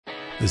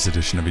This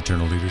edition of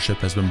Eternal Leadership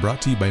has been brought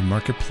to you by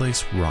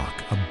Marketplace Rock,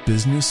 a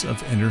business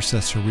of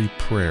intercessory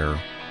prayer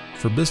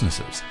for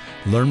businesses.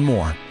 Learn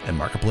more at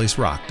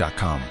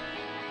marketplacerock.com.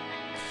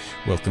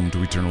 Welcome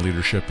to Eternal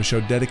Leadership, a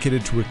show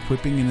dedicated to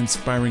equipping and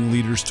inspiring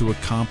leaders to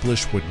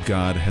accomplish what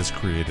God has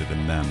created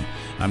in them.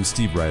 I'm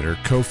Steve Ryder,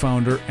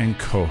 co-founder and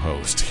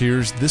co-host.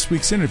 Here's this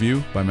week's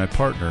interview by my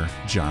partner,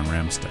 John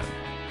Ramstead.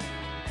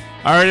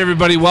 All right,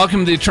 everybody, welcome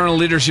to the Eternal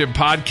Leadership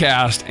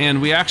Podcast,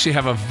 and we actually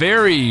have a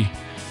very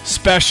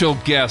special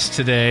guest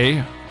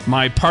today,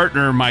 my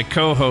partner, my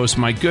co-host,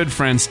 my good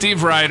friend,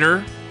 Steve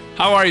Ryder.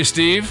 How are you,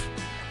 Steve?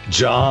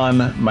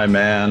 John, my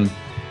man,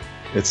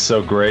 it's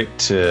so great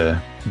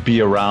to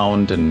be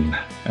around and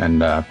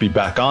be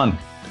back on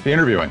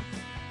interviewing.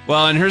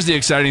 Well, and here's the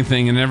exciting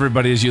thing, and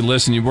everybody, as you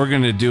listen, we're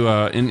going to do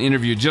an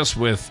interview just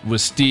with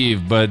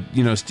Steve, but,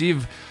 you know,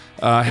 Steve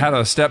had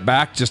to step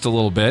back just a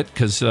little bit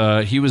because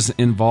he was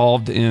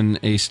involved in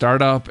a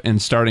startup and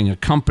starting a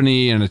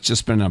company, and it's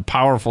just been a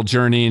powerful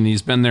journey, and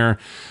he's been there,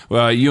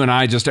 you and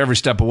I, just every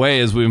step away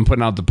as we've been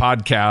putting out the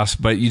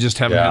podcast, but you just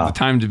haven't had the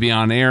time to be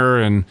on air,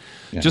 and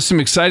just some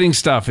exciting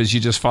stuff as you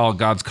just follow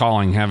God's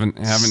calling, haven't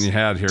you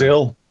had here?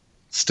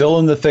 Still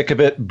in the thick of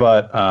it,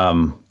 but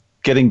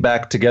getting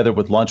back together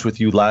with lunch with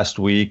you last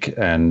week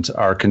and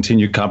our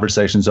continued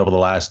conversations over the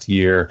last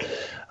year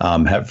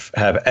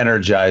have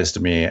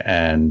energized me,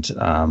 and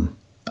I'm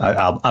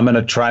going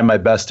to try my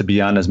best to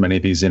be on as many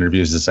of these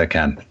interviews as I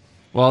can.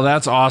 Well,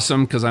 that's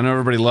awesome, because I know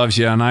everybody loves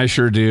you, and I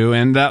sure do.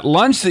 And that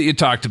lunch that you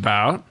talked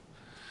about,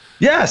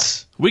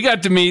 yes, we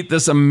got to meet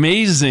this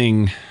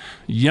amazing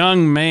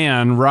young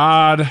man,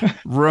 Rod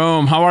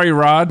Rome. How are you,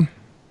 Rod?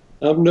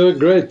 I'm doing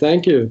great,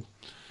 thank you.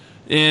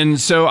 And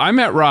so I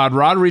met Rod.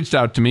 Rod reached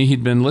out to me.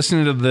 He'd been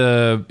listening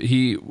to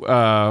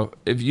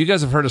if you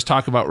guys have heard us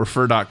talk about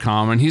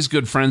Refer.com, and he's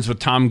good friends with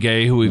Tom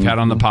Gay, who we've had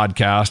on the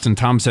podcast. And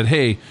Tom said,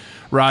 hey,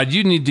 Rod,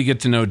 you need to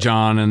get to know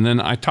John. And then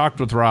I talked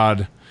with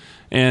Rod,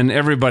 and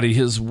everybody,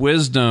 his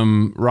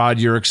wisdom, Rod,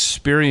 your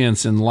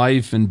experience in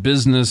life and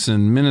business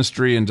and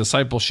ministry and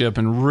discipleship,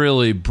 and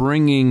really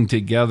bringing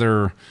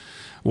together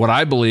what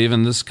I believe,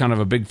 and this is kind of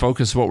a big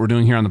focus of what we're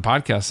doing here on the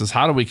podcast, is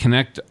how do we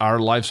connect our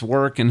life's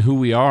work and who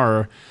we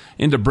are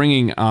into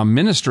bringing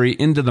ministry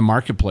into the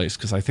marketplace?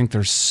 Because I think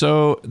there's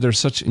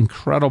such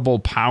incredible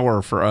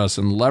power for us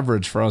and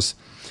leverage for us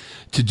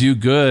to do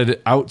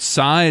good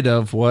outside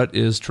of what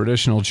is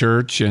traditional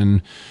church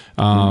and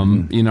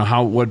you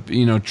know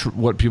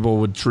what people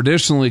would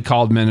traditionally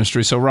call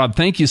ministry. So, Rod,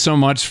 thank you so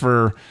much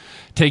for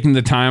taking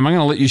the time. I'm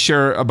going to let you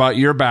share about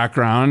your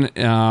background.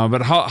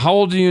 But how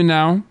old are you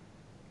now?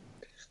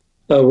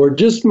 We're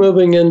just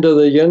moving into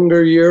the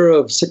younger year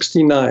of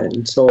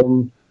 69, so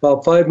I'm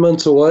about 5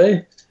 months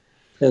away.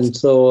 And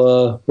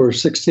so we're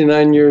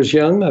 69 years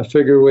young. I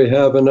figure we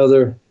have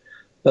another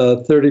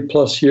 30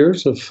 plus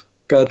years if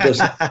God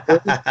doesn't.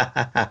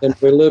 And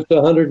we live to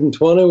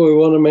 120, we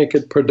want to make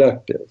it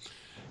productive.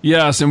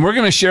 Yes, and we're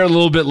going to share a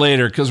little bit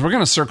later because we're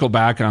going to circle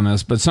back on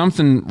this. But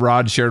something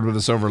Rod shared with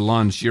us over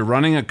lunch, you're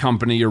running a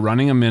company, you're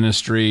running a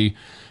ministry,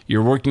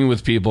 you're working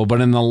with people,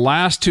 but in the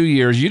last 2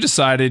 years, you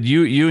decided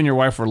you and your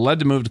wife were led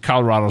to move to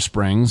Colorado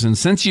Springs. And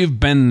since you've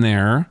been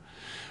there,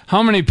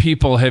 how many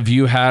people have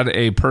you had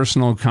a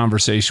personal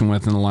conversation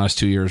with in the last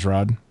 2 years,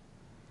 Rod?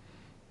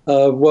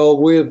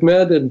 Well, we have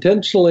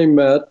intentionally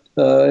met,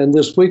 and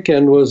this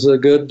weekend was a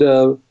good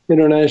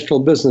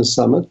International Business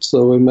Summit.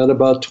 So we met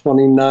about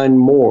 29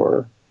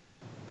 more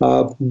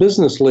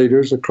business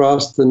leaders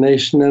across the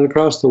nation and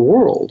across the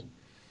world.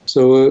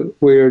 So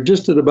we're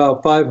just at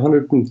about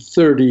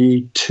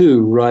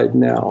 532 right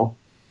now.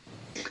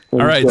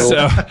 And all right,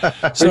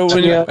 so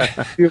when you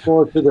a few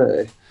more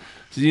today.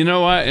 You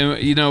know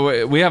what? You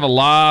know, we have a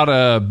lot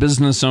of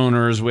business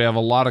owners, we have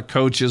a lot of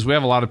coaches, we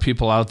have a lot of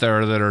people out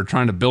there that are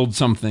trying to build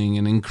something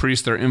and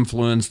increase their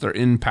influence, their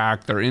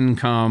impact, their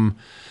income,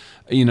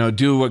 you know,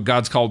 do what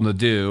God's called them to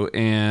do.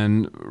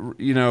 And,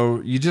 you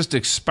know, you just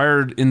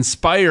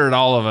inspired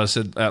all of us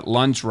at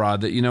lunch,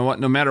 Rod, that, you know what,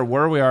 no matter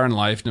where we are in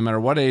life, no matter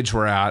what age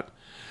we're at,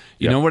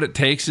 you know what it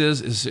takes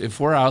is if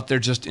we're out there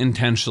just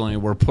intentionally,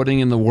 we're putting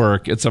in the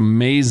work. It's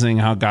amazing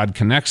how God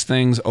connects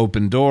things,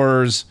 open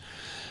doors.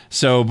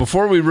 So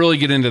before we really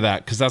get into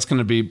that, because that's going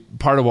to be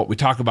part of what we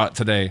talk about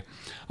today,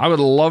 I would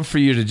love for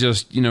you to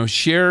just, you know,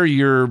 share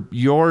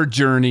your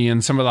journey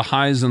and some of the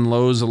highs and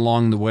lows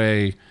along the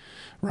way.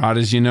 Rod,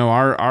 as you know,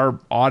 our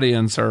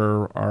audience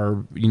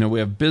are you know, we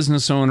have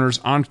business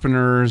owners,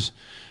 entrepreneurs.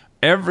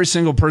 Every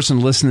single person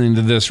listening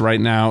to this right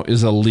now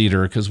is a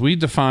leader, because we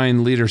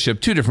define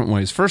leadership two different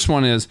ways. First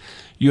one is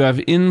you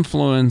have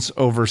influence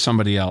over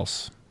somebody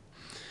else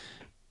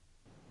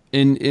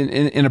in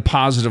a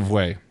positive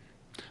way.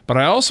 But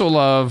I also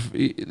love,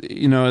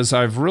 you know, as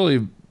I've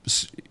really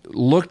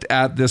looked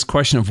at this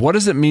question of what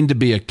does it mean to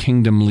be a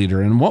kingdom leader,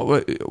 and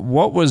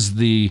what was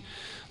the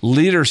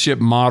leadership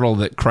model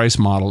that Christ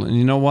modeled. And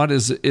you know what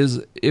is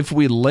if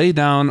we lay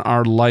down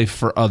our life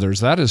for others,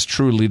 that is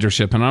true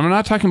leadership. And I'm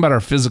not talking about our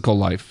physical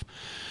life.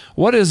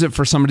 What is it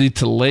for somebody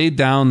to lay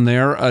down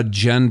their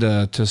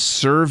agenda to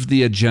serve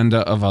the agenda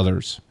of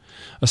others?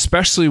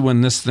 especially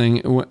when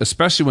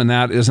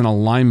that is in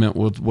alignment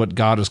with what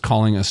God is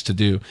calling us to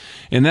do.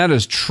 And that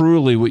is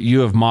truly what you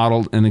have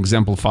modeled and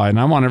exemplified. And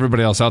I want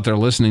everybody else out there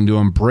listening to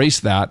embrace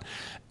that.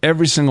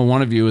 Every single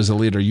one of you is a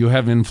leader. You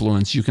have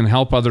influence. You can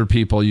help other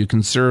people. You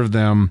can serve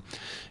them.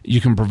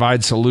 You can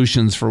provide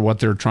solutions for what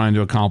they're trying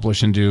to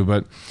accomplish and do.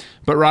 But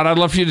Rod, I'd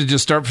love for you to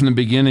just start from the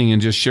beginning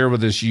and just share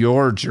with us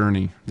your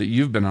journey that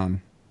you've been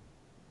on.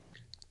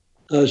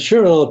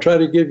 Sure, I'll try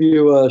to give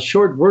you a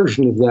short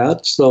version of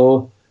that.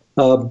 So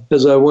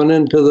as I went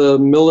into the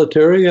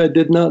military, I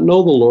did not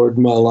know the Lord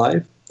in my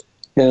life.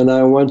 And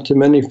I went to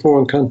many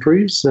foreign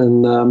countries,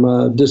 and I'm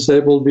a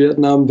disabled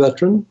Vietnam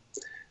veteran.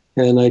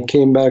 And I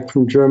came back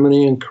from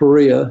Germany and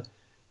Korea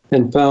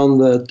and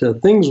found that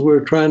things we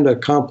were trying to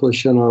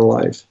accomplish in our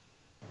life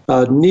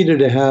needed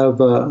to have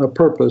a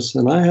purpose,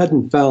 and I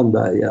hadn't found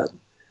that yet.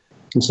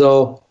 And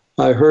so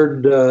I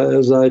heard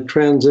as I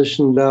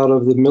transitioned out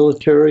of the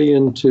military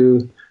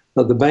into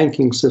the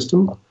banking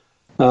system,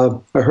 I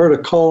heard a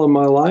call in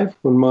my life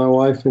when my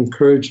wife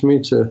encouraged me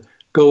to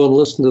go and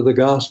listen to the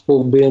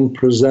gospel being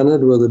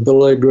presented with a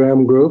Billy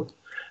Graham group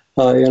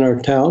in our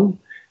town.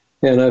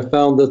 And I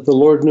found that the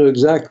Lord knew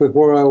exactly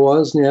where I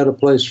was, and He had a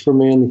place for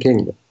me in the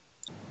kingdom.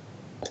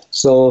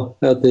 So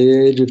at the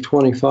age of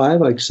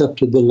 25, I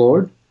accepted the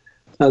Lord.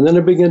 And then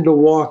I began to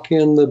walk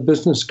in the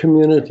business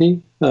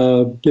community,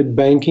 did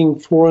banking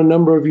for a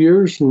number of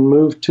years, and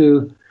moved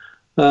to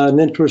an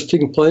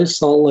interesting place,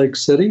 Salt Lake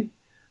City,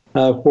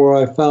 where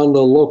I found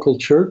a local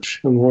church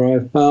and where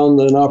I found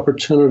an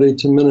opportunity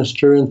to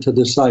minister and to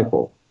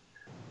disciple.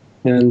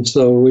 And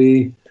so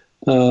we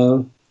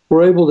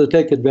were able to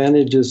take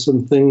advantage of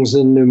some things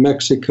in New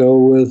Mexico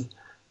with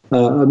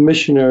a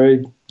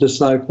missionary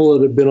disciple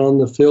that had been on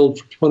the field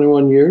for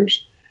 21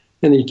 years.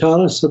 And he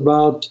taught us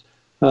about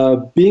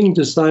being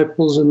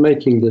disciples and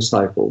making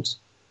disciples.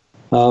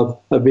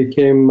 I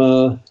became,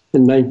 in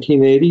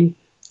 1980,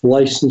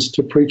 licensed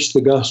to preach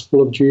the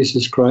gospel of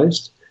Jesus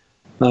Christ.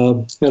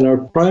 And our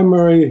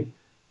primary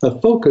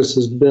focus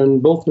has been,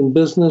 both in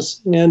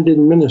business and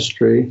in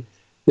ministry,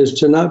 is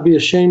to not be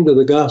ashamed of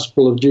the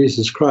gospel of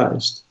Jesus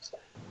Christ.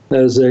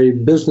 As a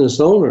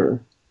business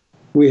owner,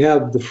 we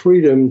have the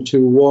freedom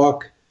to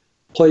walk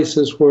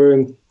places where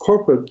in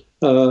corporate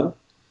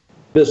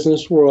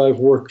business, where I've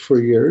worked for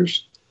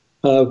years,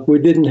 we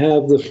didn't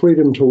have the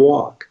freedom to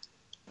walk.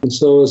 And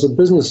so as a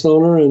business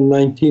owner in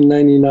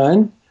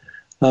 1999,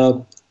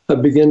 I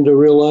began to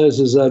realize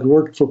as I'd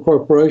worked for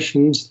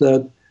corporations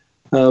that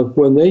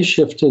when they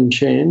shift and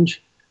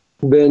change,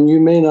 then you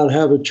may not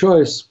have a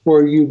choice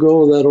where you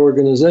go with that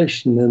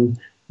organization. And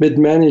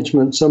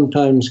mid-management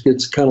sometimes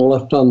gets kind of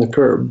left on the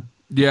curb.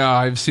 Yeah,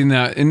 I've seen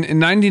that. In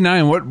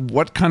 99,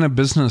 what kind of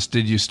business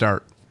did you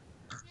start?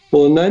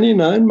 Well, in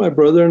 99, my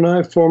brother and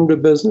I formed a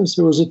business.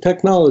 It was a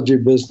technology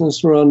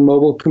business around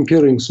mobile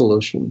computing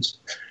solutions.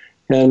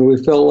 And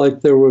we felt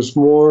like there was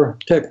more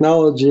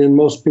technology in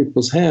most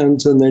people's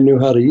hands than they knew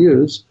how to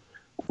use.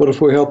 What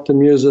if we helped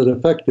them use it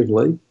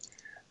effectively?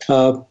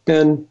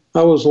 And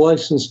I was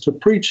licensed to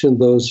preach in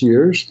those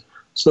years.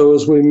 So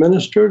as we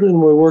ministered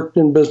and we worked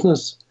in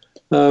business,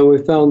 we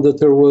found that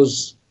there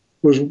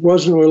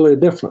wasn't really a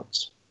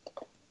difference.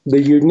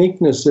 The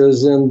uniqueness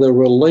is in the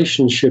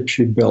relationships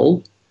you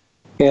build,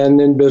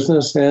 and in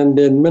business and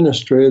in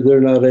ministry,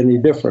 they're not any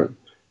different.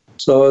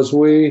 So as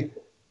we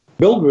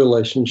build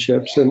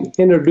relationships and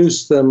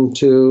introduce them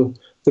to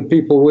the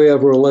people we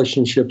have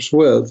relationships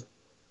with,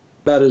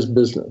 that is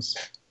business.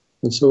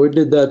 And so we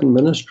did that in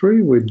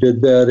ministry, we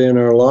did that in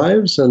our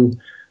lives, and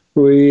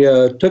we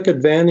took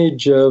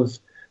advantage of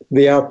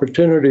the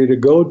opportunity to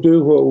go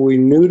do what we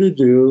knew to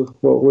do,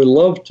 what we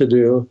loved to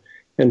do,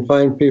 and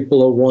find people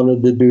that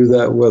wanted to do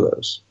that with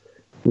us.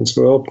 And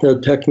so we opened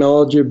a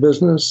technology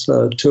business,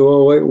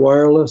 208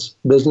 Wireless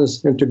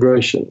Business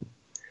Integration.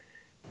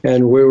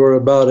 And we were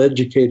about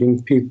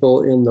educating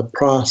people in the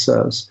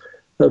process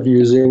of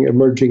using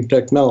emerging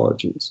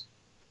technologies.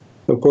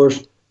 Of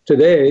course,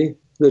 today,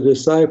 the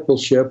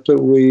discipleship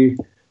that we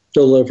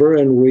deliver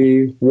and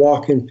we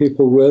walk in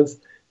people with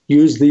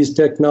use these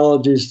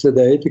technologies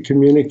today to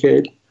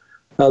communicate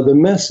the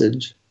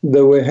message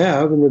that we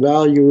have and the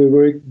value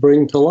we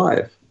bring to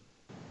life.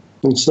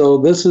 And so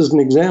this is an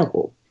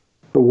example.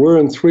 We're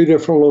in 3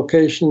 different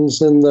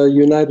locations in the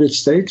United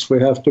States. We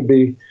happen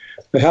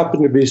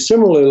to be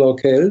similarly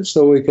located,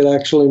 so we could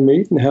actually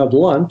meet and have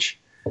lunch.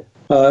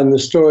 And the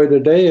story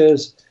today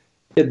is,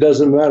 it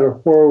doesn't matter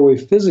where we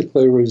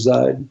physically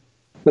reside.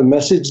 The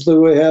message that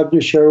we have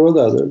to share with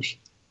others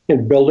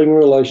in building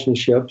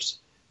relationships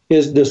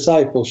is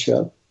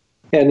discipleship,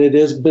 and it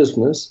is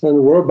business, and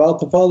we're about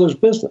the Father's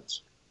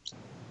business.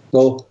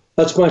 So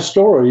that's my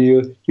story.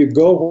 You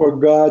go where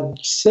God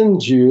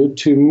sends you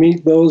to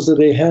meet those that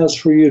He has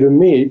for you to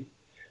meet,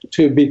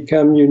 to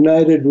become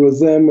united with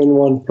them in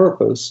one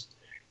purpose.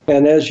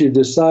 And as you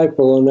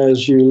disciple and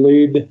as you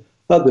lead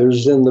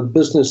others in the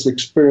business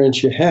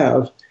experience you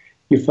have,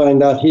 you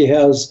find out He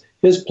has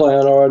His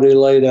plan already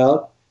laid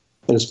out,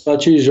 and it's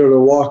much easier to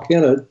walk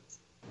in it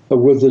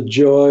with the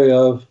joy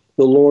of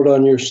the Lord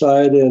on your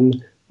side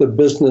and the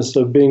business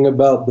of being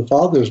about the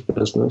Father's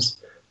business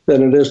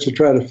than it is to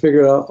try to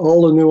figure out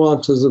all the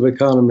nuances of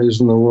economies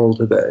in the world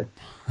today.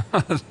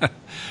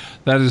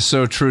 That is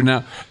so true.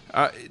 Now,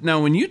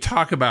 when you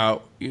talk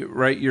about,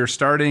 right, you're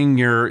starting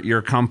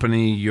your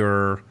company,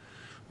 you're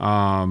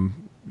in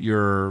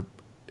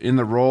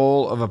the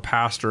role of a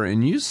pastor,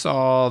 and you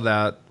saw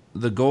that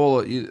the goal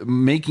of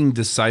making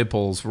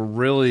disciples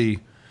there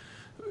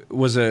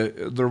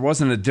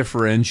wasn't a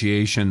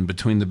differentiation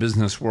between the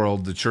business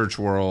world, the church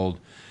world.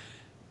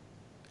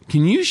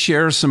 Can you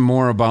share some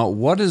more about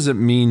what does it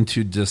mean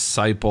to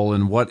disciple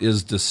and what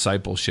is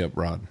discipleship,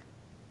 Rod?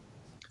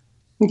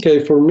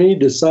 Okay, for me,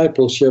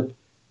 discipleship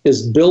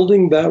is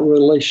building that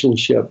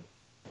relationship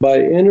by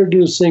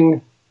introducing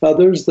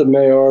others that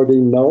may already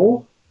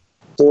know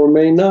or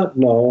may not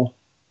know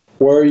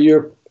where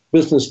your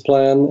business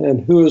plan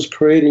and who is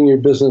creating your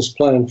business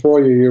plan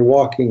for you you're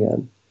walking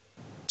in.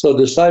 So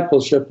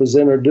discipleship is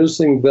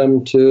introducing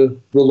them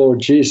to the Lord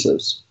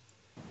Jesus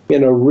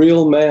in a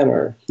real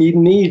manner. He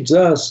needs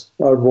us,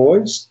 our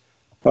voice,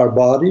 our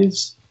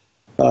bodies,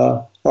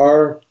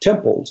 our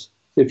temples,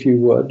 if you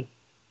would,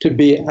 to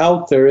be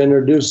out there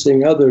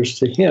introducing others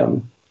to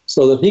Him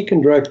so that He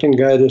can direct and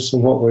guide us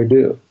in what we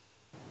do.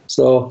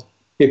 So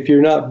if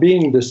you're not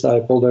being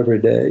discipled every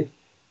day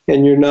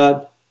and you're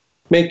not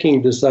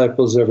making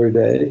disciples every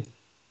day,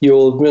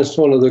 you'll miss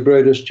one of the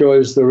greatest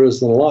joys there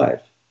is in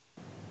life.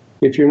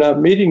 If you're not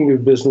meeting new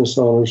business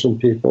owners and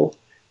people,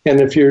 and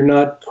if you're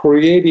not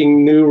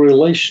creating new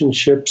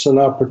relationships and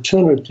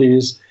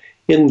opportunities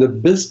in the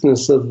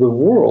business of the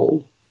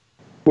world,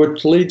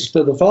 which leads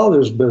to the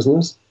Father's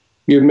business,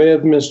 you may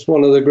have missed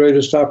one of the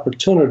greatest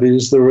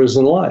opportunities there is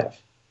in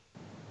life.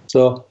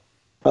 So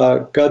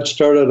God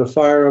started a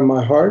fire in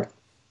my heart.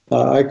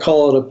 I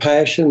call it a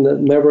passion that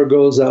never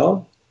goes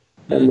out.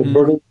 And the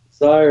burning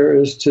desire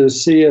is to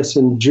see us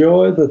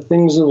enjoy the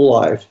things of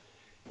life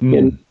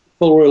in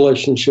full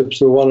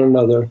relationships with one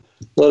another,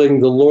 letting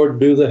the Lord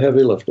do the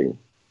heavy lifting.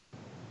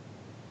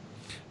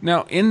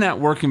 Now, in that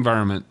work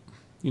environment,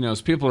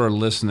 as people are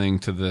listening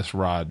to this,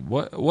 Rod,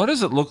 what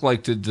does it look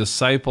like to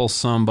disciple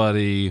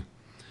somebody,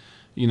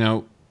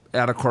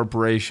 at a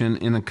corporation,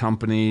 in a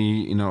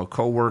company, a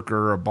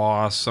coworker, a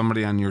boss,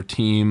 somebody on your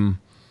team?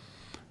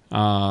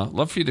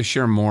 Love for you to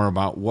share more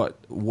about what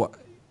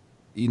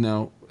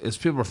as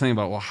people are thinking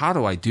about, well, how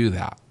do I do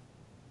that?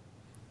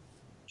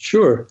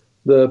 Sure.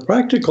 The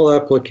practical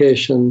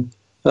application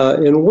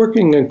in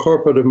working in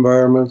corporate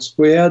environments,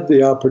 we had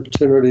the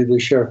opportunity to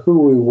share who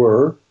we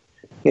were,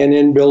 and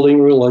in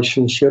building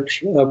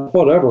relationships at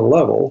whatever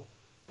level,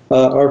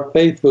 our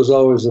faith was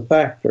always a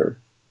factor.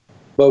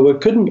 But we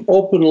couldn't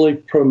openly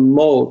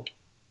promote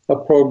a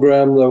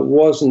program that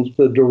wasn't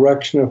the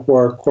direction of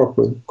where our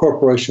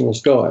corporation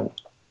was going.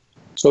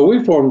 So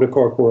we formed a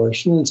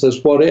corporation and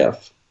says, what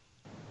if?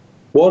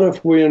 What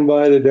if we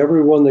invited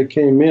everyone that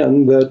came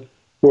in that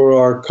were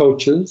our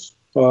coaches,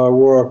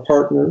 were our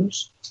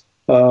partners,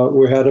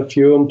 we had a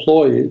few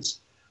employees.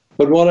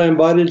 But when I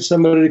invited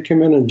somebody to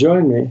come in and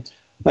join me,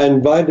 I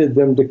invited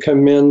them to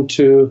come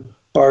into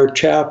our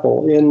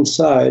chapel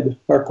inside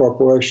our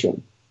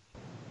corporation.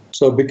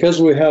 So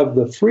because we have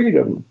the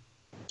freedom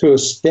to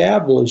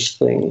establish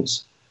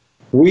things,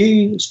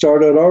 we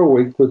started our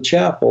week with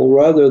chapel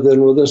rather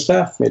than with a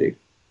staff meeting.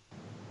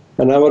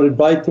 And I would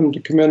invite them to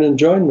come in and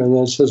join me. And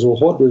they says, well,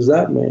 what does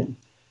that mean?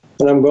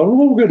 And I'm going,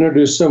 well, we're going to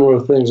do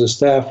similar things a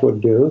staff would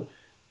do.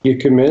 You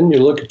come in, you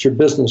look at your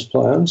business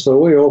plan. So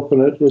we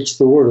open it. It's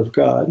the Word of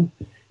God.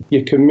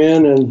 You come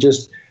in and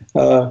just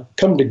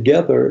come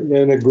together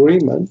in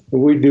agreement.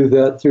 And we do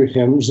that through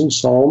hymns and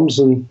psalms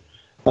and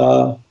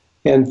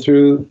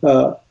through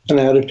an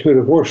attitude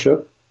of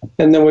worship.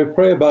 And then we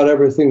pray about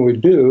everything we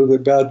do,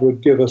 that God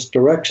would give us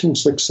direction,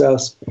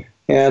 success,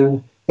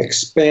 and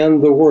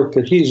expand the work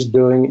that He's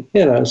doing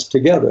in us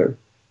together.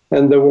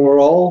 And that we're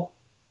all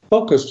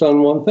focused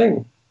on one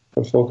thing.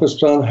 We're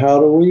focused on how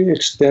do we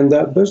extend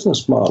that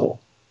business model.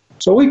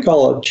 So we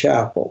call it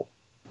chapel.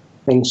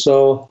 And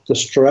so the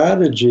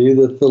strategy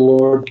that the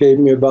Lord gave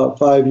me about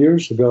 5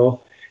 years ago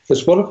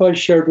is, what if I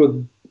shared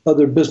with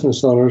other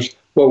business owners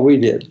what we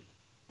did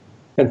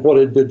and what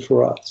it did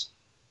for us?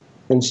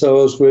 And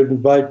so as we'd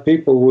invite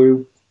people,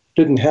 we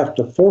didn't have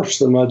to force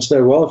them. I'd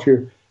say, well, if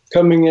you're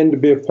coming in to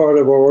be a part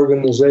of our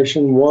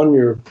organization, one,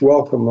 you're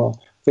welcome. I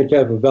think you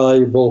have a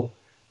valuable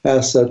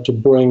asset to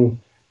bring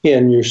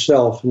in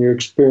yourself and your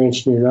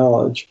experience and your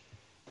knowledge.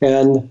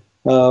 And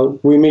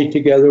we meet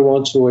together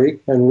once a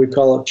week, and we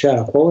call it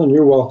chapel, and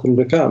you're welcome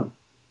to come.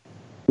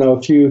 Now,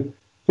 if you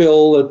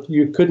feel that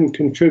you couldn't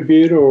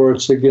contribute or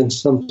it's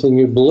against something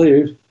you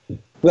believe,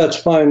 that's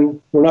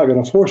fine. We're not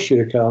going to force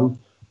you to come,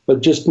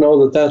 but just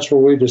know that that's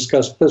where we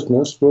discuss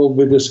business. We'll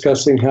be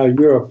discussing how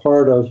you're a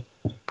part of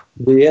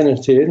the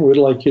entity, and we'd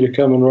like you to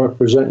come and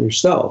represent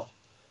yourself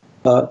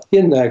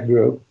in that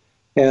group.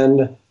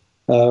 And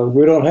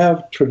we don't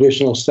have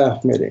traditional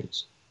staff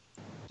meetings.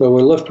 So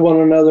we lift one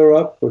another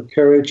up, we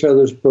carry each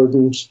other's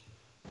burdens,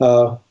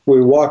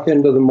 we walk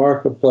into the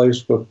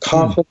marketplace with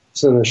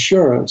confidence and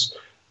assurance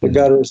that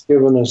God has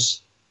given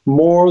us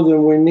more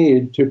than we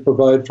need to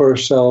provide for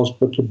ourselves,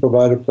 but to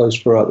provide a place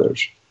for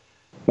others.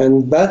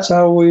 And that's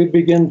how we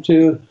begin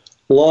to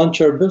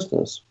launch our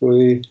business.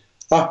 We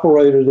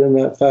operated in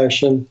that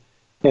fashion.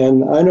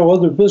 And I know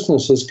other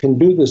businesses can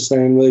do the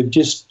same. They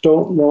just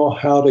don't know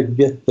how to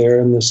get there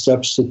and the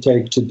steps to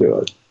take to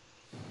do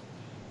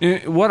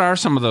it. What are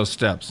some of those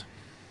steps?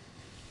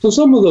 So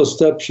some of those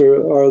steps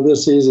are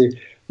this easy.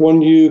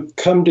 When you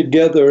come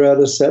together at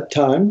a set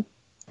time,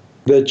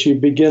 that you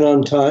begin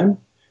on time,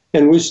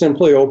 and we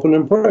simply open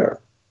in prayer.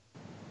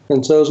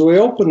 And so as we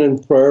open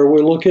in prayer,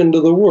 we look into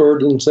the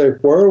Word and say,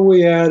 where are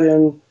we at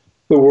in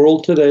the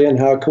world today, and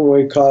how can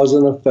we cause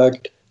and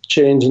affect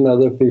change in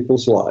other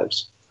people's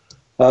lives?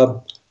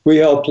 We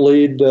help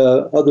lead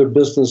other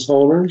business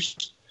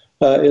owners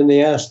in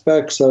the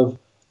aspects of,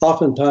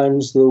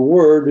 oftentimes the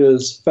Word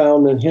is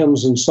found in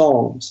hymns and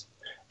songs.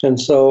 And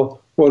so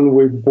when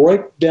we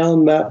break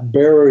down that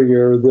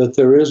barrier that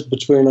there is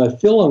between, I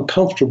feel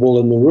uncomfortable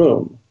in the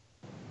room,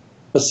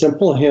 a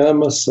simple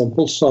hymn, a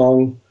simple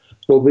song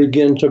will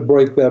begin to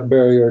break that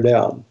barrier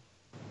down.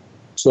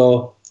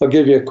 So I'll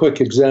give you a quick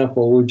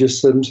example. We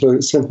just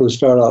simply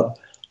start out,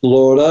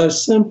 Lord, I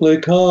simply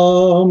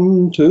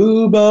come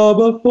to bow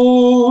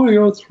before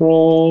your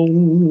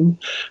throne,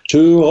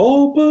 to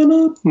open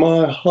up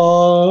my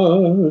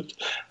heart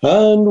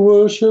and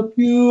worship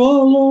you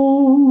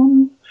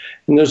alone.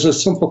 And there's a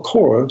simple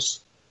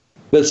chorus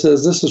that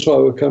says, this is why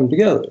we come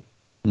together.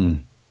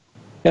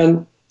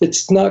 And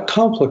it's not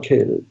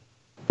complicated.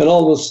 And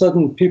all of a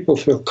sudden, people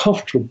feel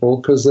comfortable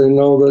because they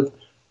know that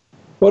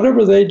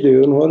whatever they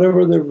do and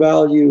whatever their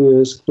value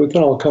is, we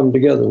can all come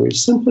together. We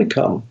simply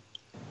come.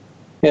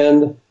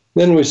 And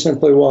then we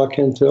simply walk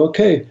into,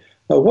 okay,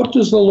 what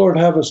does the Lord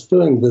have us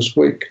doing this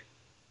week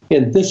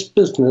in this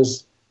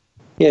business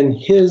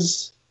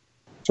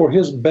for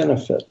his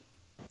benefit?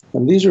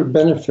 And these are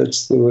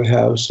benefits that we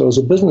have. So as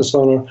a business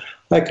owner,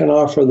 I can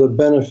offer the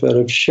benefit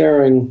of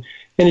sharing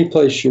any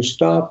place you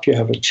stop, you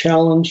have a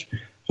challenge.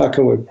 How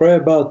can we pray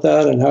about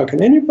that? And how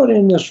can anybody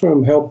in this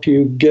room help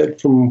you get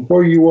from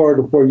where you are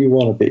to where you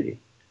want to be?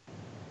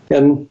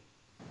 And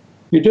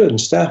you do it in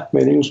staff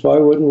meetings. Why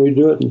wouldn't we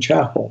do it in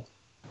chapel?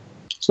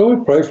 So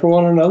we pray for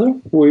one another.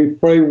 We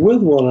pray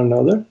with one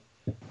another.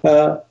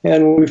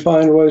 And we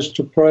find ways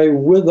to pray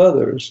with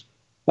others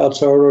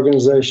outside our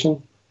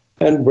organization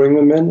and bring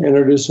them in,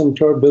 introduce them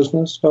to our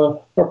business,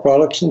 our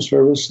products and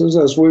services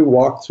as we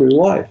walk through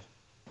life.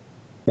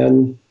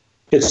 And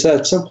it's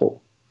that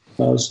simple.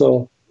 Well,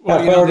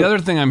 the other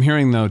thing I'm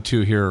hearing, though,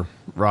 too, here,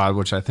 Rod,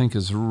 which I think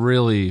is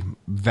really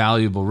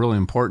valuable, really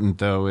important,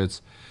 though,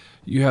 it's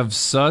you have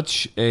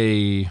such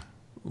a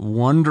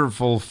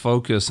wonderful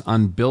focus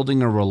on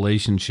building a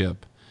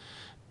relationship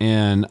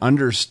and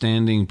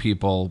understanding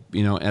people,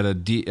 at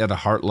a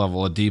heart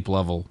level, a deep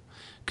level.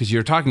 Because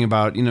you're talking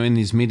about, in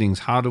these meetings,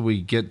 how do we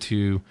get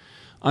to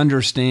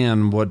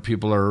understand what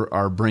people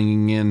are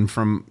bringing in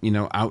from,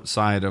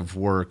 outside of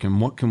work, and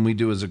what can we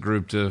do as a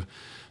group to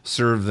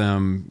serve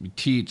them,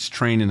 teach,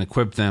 train, and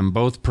equip them,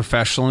 both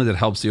professionally that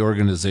helps the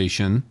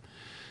organization.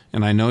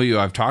 And I know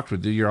I've talked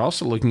with you, you're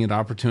also looking at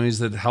opportunities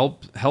that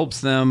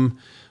helps them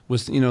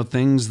with,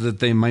 things that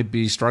they might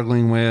be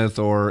struggling with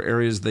or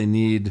areas they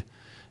need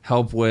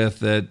help with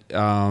that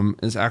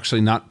is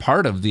actually not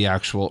part of the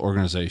actual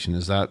organization.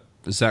 Is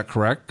that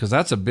correct? Because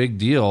that's a big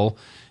deal.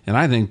 And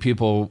I think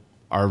people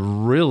are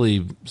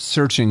really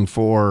searching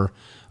for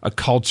a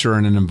culture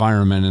and an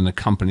environment in a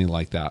company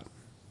like that.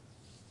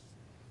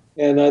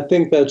 And I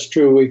think that's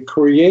true. We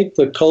create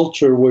the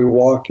culture we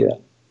walk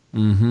in.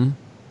 Mm-hmm.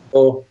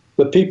 So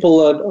the people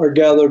that are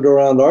gathered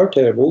around our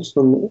tables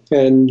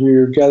and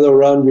you gather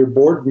around your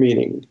board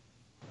meeting,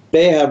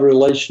 they have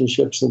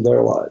relationships in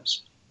their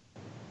lives.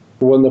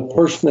 When the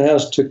person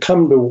has to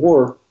come to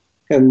work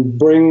and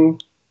bring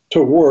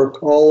to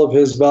work all of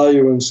his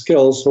value and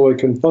skills so he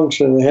can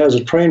function and he has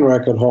a train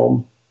wreck at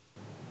home,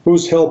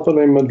 who's helping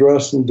him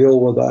address and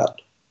deal with that?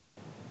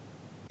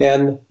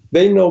 And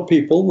they know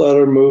people that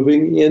are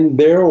moving in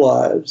their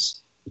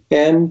lives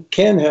and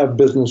can have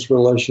business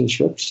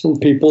relationships and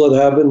people that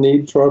have a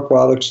need for our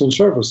products and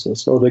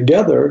services. So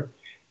together,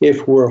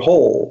 if we're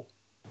whole,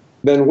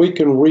 then we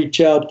can reach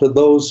out to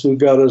those who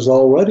God has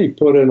already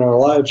put in our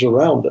lives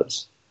around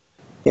us.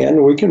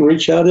 And we can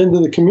reach out into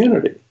the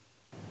community.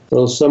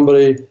 So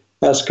somebody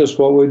asks us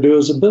what we do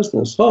as a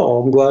business.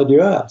 Oh, I'm glad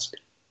you asked.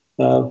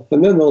 And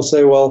then they'll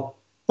say, well,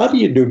 how do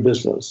you do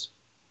business?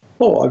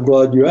 Oh, I'm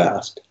glad you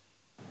asked.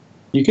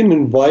 You can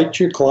invite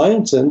your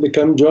clients in to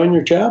come join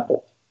your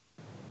chapel.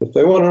 If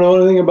they want to know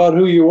anything about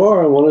who you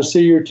are and want to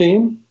see your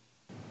team,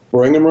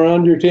 bring them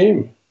around your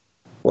team.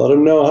 Let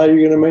them know how you're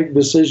going to make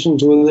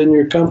decisions within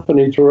your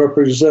company to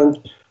represent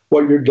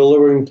what you're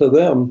delivering to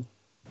them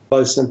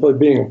by simply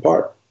being a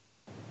part.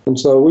 And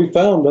so we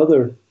found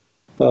other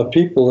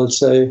people that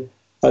say,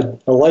 I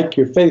like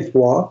your faith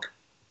walk,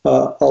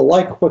 I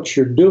like what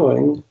you're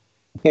doing,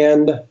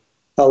 and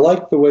I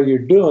like the way you're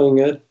doing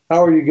it.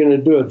 How are you going to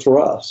do it for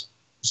us?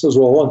 He says,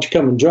 well, why don't you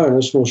come and join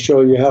us? We'll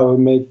show you how we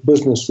make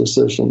business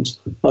decisions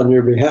on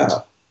your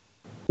behalf.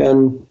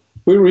 And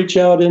we reach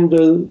out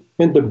into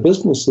into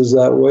businesses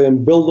that way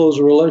and build those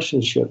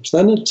relationships.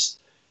 Then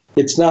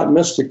it's not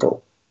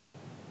mystical.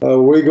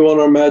 We go in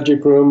our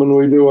magic room and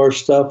we do our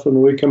stuff,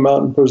 and we come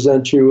out and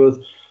present you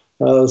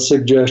with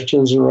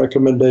suggestions and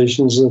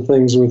recommendations and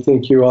things we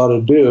think you ought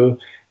to do.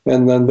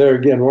 And then there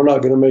again, we're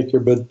not going to make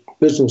your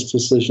business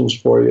decisions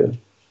for you.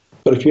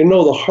 But if you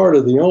know the heart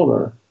of the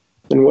owner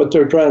and what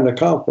they're trying to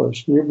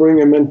accomplish, and you bring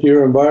them into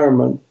your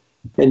environment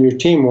and your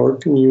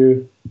teamwork, and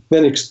you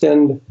then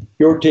extend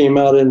your team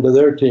out into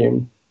their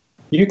team,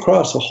 you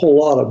cross a whole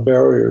lot of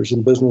barriers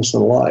in business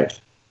and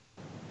life,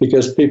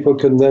 because people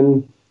can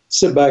then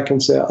sit back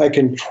and say, I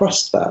can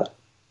trust that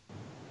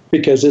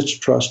because it's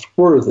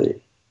trustworthy.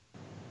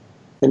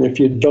 And if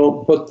you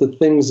don't put the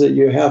things that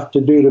you have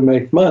to do to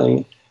make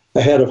money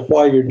ahead of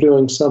why you're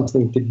doing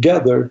something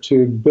together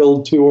to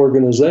build two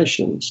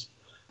organizations,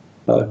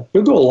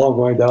 you'll go a long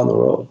way down the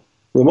road.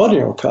 The money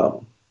will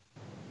come.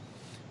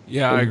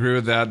 Yeah, I agree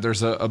with that.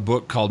 There's a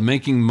book called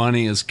Making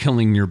Money is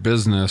Killing Your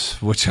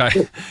Business, which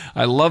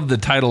I love the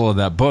title of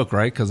that book,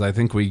 right? Because I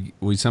think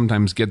we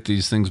sometimes get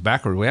these things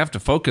backward. We have to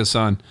focus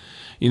on,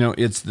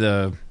 it's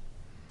the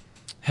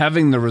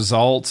having the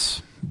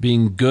results,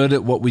 being good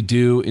at what we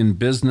do in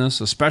business,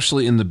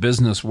 especially in the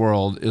business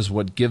world, is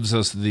what gives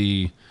us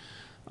a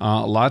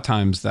lot of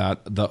times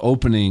the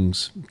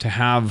openings to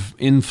have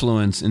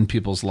influence in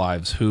people's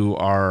lives who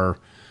are,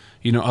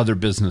 other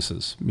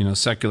businesses,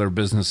 secular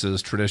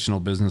businesses, traditional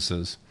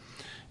businesses,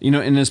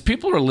 and as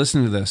people are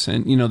listening to this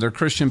and, they're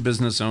Christian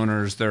business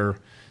owners,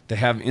 they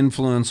have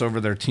influence over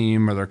their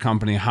team or their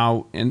company,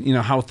 how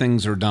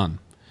things are done.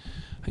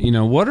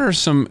 What's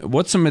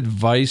some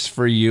advice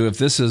for you if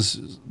this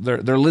is,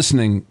 they're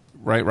listening,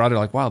 right, Rod? They're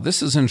like, wow,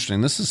 this is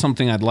interesting. This is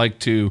something I'd like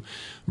to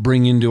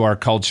bring into our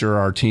culture,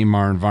 our team,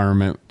 our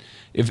environment.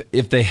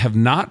 If they have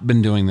not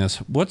been doing this,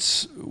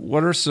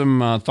 what are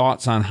some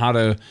thoughts on how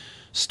to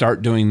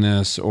start doing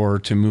this or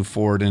to move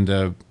forward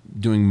into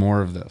doing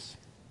more of this?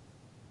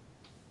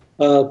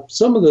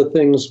 Some of the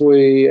things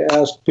we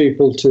ask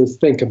people to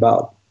think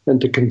about and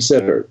to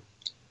consider.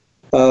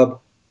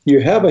 You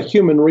have a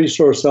human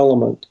resource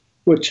element,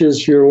 which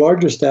is your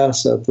largest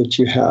asset that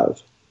you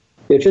have.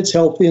 If it's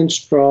healthy and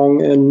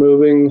strong and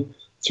moving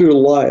through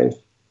life,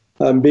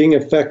 being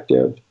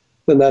effective,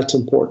 then that's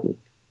important.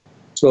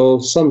 So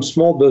some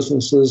small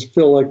businesses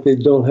feel like they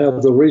don't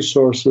have the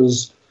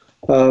resources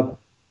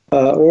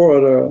or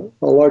at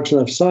a large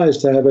enough size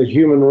to have a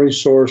human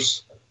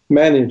resource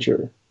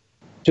manager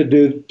to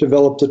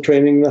develop the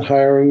training, the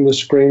hiring, the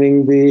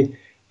screening, the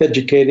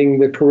educating,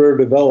 the career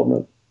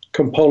development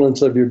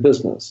components of your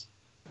business.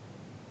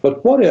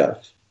 But what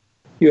if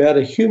you had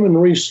a human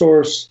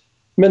resource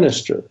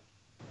minister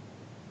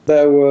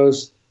that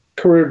was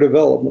career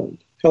development,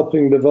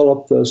 helping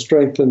develop the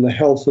strength and the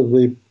health of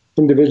the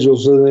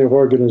individuals in the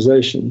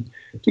organization,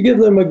 to give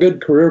them a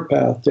good career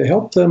path, to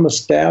help them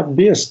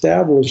be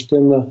established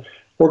in the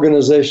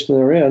organization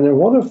they're in? And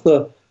what if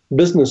the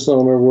business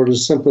owner were to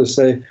simply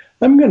say,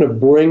 I'm going to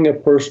bring a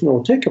person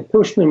or take a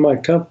person in my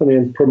company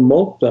and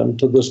promote them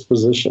to this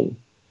position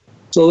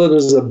so that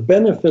as a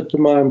benefit to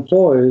my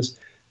employees,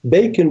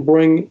 they can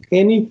bring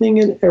anything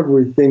and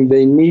everything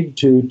they need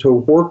to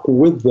work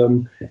with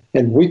them,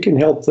 and we can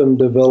help them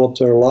develop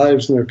their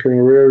lives and their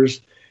careers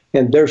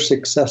and their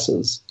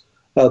successes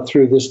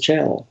through this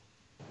channel.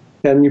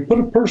 And you put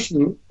a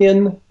person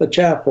in a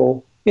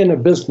chapel, in a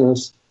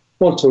business,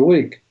 once a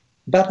week,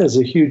 that is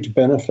a huge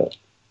benefit.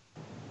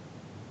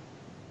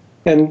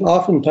 And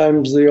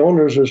oftentimes the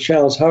owners are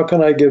challenged, how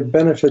can I give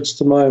benefits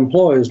to my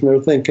employees? And they're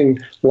thinking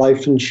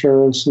life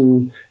insurance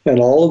and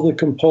all of the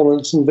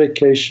components and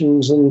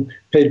vacations and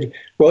paid.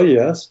 Well,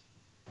 yes,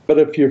 but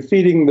if you're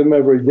feeding them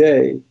every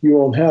day, you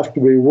won't have to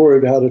be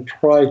worried how to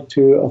try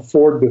to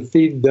afford to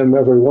feed them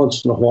every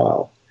once in a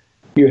while.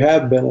 You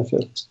have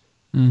benefits.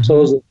 Mm-hmm.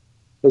 So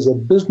as a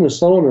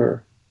business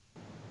owner,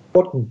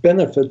 what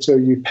benefits are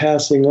you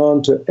passing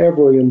on to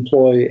every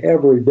employee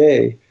every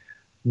day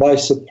by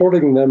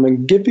supporting them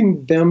and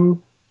giving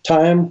them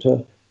time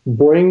to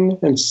bring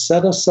and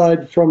set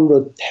aside from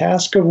the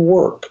task of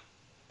work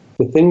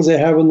the things they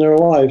have in their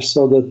life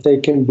so that they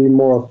can be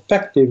more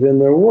effective in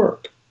their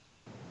work?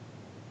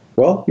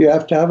 Well, you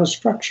have to have a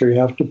structure. You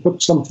have to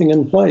put something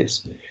in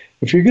place.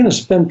 If you're going to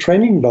spend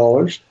training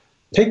dollars,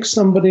 take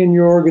somebody in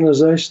your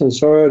organization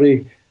that's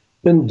already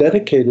been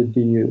dedicated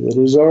to you, that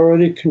has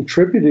already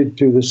contributed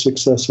to the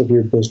success of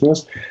your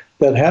business,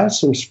 that has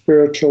some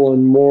spiritual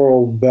and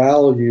moral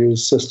value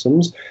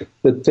systems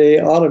that they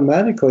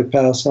automatically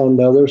pass on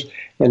to others,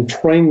 and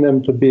train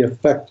them to be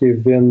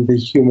effective in the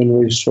human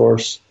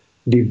resource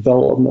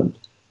development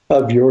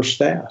of your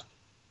staff.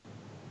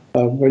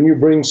 When you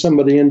bring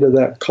somebody into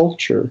that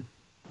culture,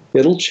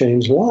 it'll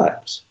change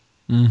lives.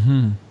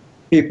 Mm-hmm.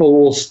 People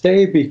will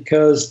stay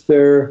because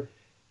they're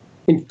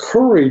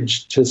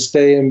encouraged to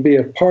stay and be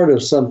a part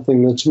of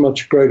something that's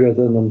much greater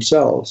than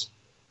themselves.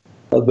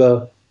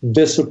 The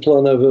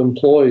discipline of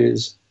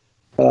employees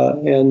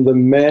and the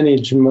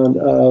management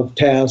of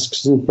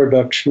tasks and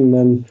production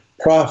and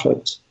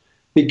profits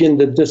begin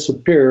to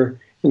disappear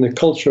in the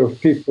culture of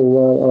people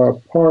that are a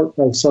part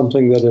of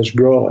something that is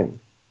growing.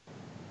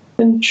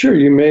 And sure,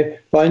 you may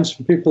find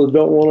some people that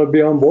don't want to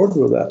be on board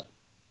with that.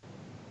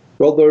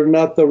 Well, they're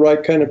not the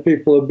right kind of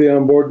people to be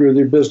on board with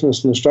your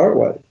business in the start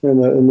way,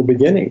 in the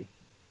beginning.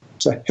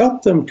 So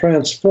help them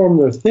transform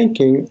their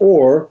thinking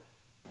or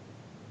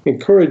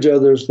encourage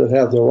others that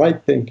have the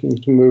right thinking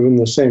to move in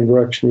the same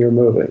direction you're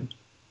moving.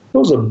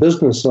 As a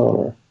business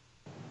owner,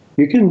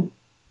 you can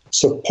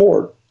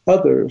support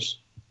others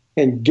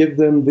and give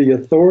them the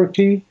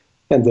authority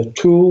and the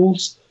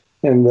tools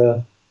and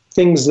the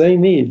things they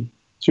need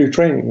through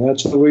training.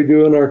 That's what we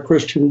do in our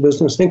Christian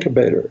Business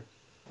Incubator.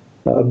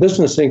 A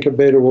business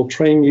incubator will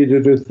train you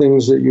to do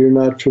things that you're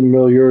not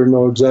familiar or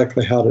know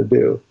exactly how to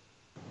do.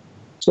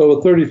 So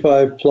with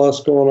 35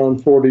 plus going on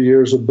 40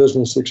 years of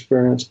business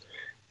experience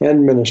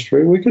and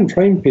ministry, we can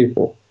train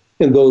people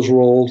in those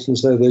roles and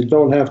say they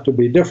don't have to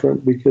be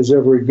different because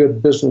every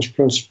good business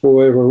principle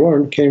we ever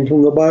learned came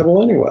from the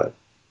Bible anyway.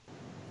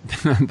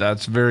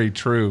 That's very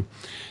true.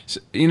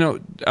 So,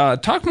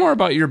 talk more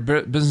about your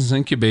business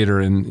incubator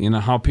and,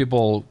 how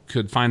people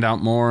could find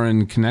out more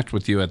and connect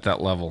with you at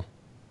that level.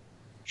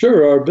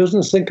 Sure. Our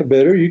business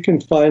incubator, you can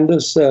find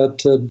us at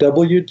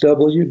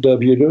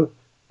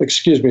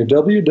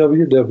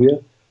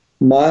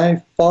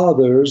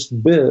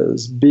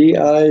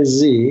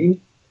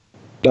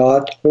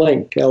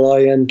www.myfathersbiz.link,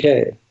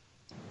 L-I-N-K.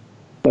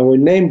 Now, we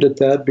named it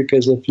that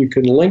because if you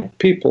can link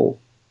people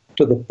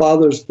to the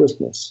Father's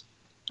business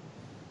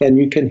and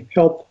you can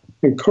help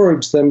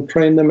encourage them,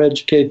 train them,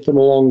 educate them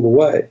along the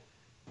way,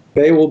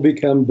 they will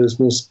become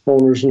business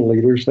owners and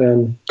leaders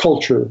and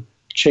culture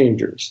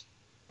changers.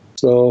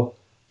 So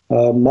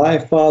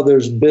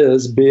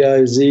myfathersbiz,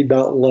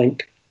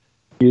 B-I-Z.link,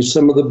 use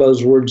some of the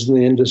buzzwords in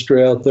the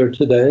industry out there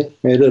today,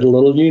 made it a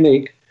little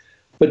unique,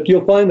 but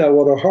you'll find out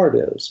what our heart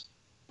is.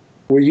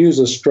 We use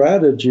a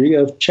strategy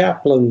of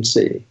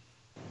chaplaincy.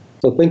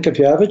 So think if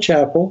you have a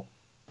chapel,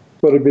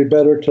 would it be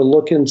better to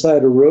look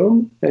inside a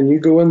room and you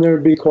go in there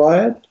and be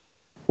quiet?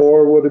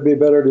 Or would it be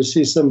better to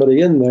see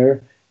somebody in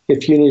there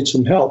if you need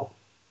some help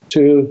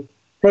to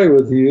pray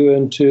with you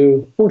and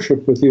to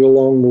worship with you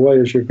along the way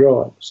as you're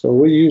growing? So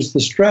we use the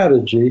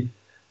strategy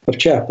of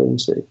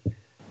chaplaincy.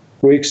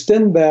 We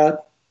extend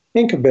that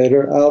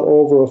incubator out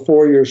over a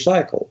 4-year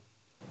cycle.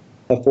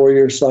 A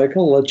 4-year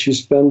cycle lets you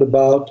spend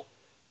about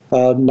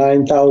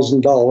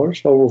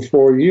 $9,000 over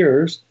 4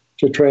 years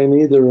to train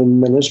either in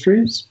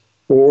ministries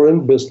or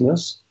in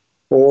business,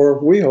 or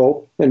we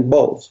hope in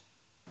both.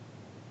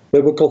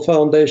 Biblical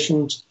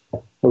foundations,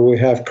 we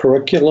have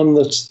curriculum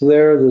that's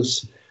there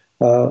that's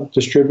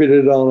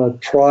distributed on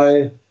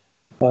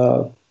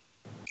a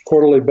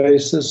quarterly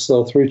basis.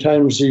 So 3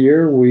 times a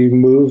year, we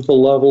move the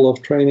level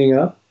of training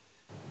up.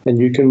 And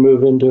you can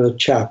move into a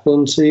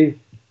chaplaincy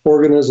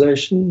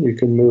organization. You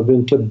can move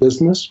into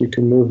business. You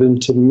can move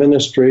into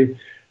ministry.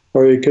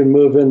 Or you can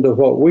move into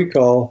what we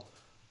call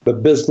the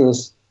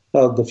business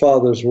of the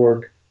Father's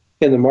work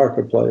in the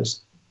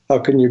marketplace. How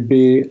can you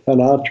be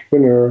an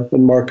entrepreneur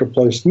in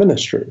marketplace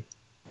ministry?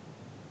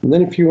 And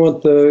then if you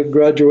want the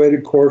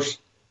graduated course,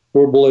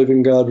 we're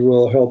believing God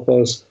will help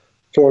us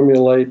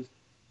formulate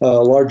a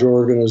larger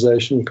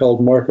organization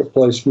called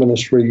Marketplace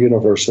Ministry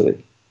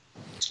University.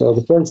 So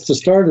the place to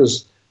start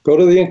is go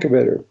to the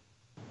incubator.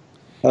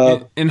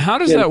 And how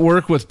does that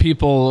work with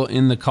people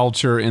in the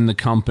culture, in the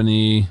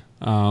company,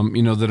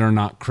 that are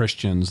not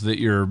Christians, that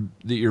you're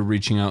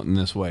reaching out in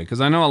this way? Because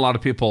I know a lot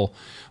of people,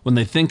 when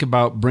they think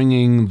about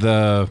bringing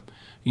their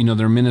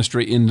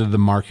ministry into the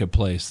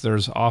marketplace,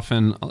 there's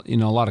often,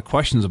 a lot of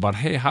questions about,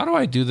 hey, how do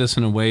I do this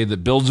in a way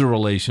that builds a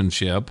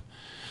relationship,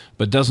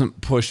 but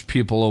doesn't push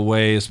people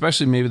away,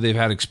 especially maybe they've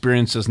had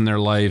experiences in their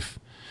life,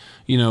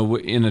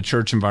 in a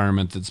church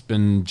environment that's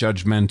been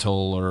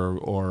judgmental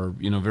or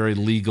very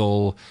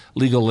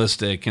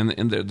legalistic, and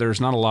there's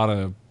not a lot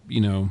of,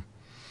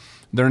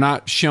 they're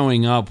not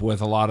showing up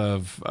with a lot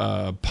of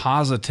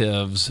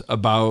positives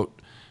about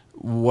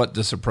what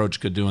this approach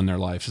could do in their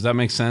life. Does that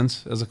make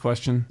sense as a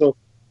question? So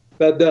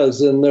that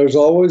does, and there's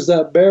always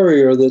that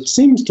barrier that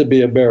seems to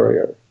be a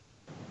barrier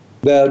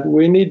that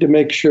we need to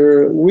make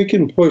sure we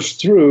can push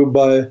through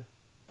by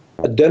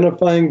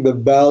identifying the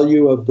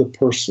value of the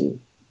person.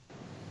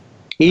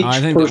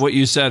 I think that what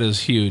you said is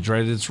huge,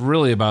 right? It's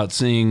really about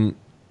seeing,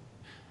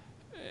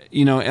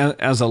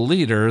 as a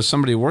leader, as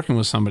somebody working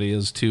with somebody,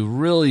 is to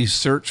really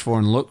search for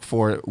and look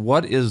for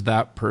what is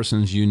that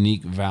person's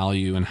unique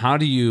value, and how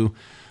do you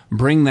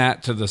bring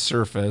that to the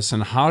surface,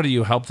 and how do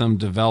you help them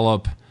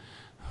develop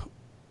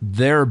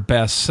their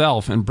best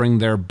self and bring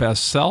their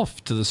best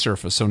self to the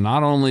surface. So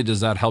not only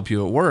does that help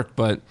you at work,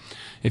 but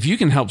if you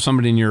can help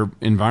somebody in your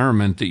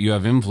environment that you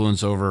have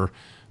influence over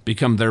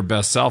become their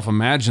best self,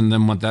 imagine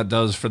them what that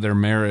does for their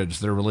marriage,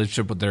 their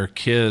relationship with their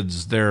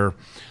kids, their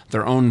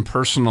own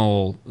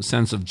personal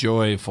sense of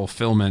joy,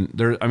 fulfillment.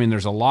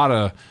 There's a lot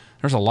of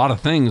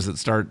things that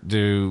start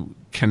to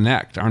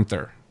connect, aren't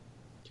there?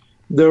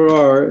 There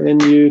are,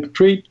 and you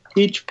treat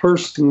each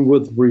person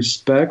with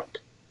respect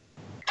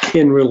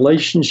in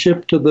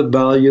relationship to the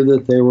value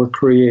that they were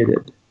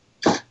created.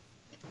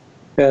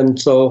 And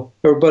so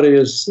everybody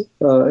is,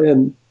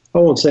 and I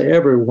won't say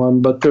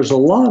everyone, but there's a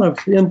lot of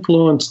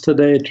influence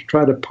today to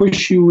try to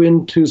push you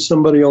into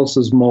somebody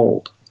else's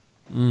mold.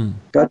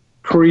 God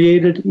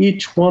created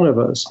each one of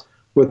us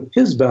with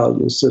his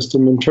value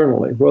system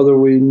internally, whether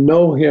we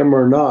know him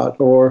or not,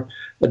 or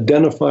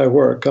identify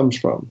where it comes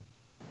from.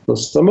 So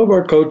some of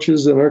our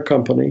coaches in our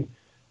company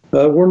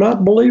were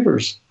not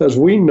believers, as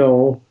we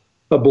know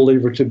a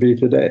believer to be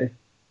today.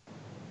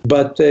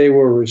 But they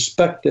were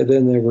respected,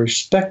 and they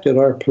respected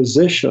our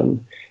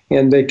position,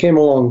 and they came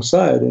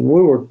alongside, and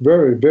we worked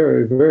very,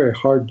 very, very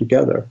hard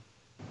together.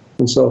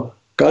 And so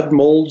God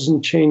molds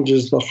and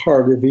changes the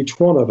heart of each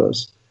one of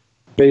us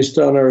based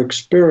on our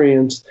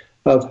experience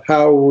of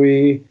how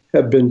we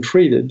have been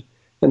treated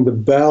and the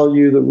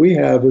value that we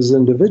have as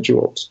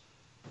individuals.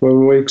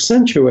 When we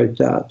accentuate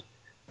that,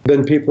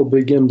 then people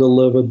begin to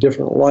live a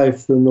different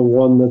life than the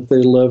one that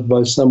they live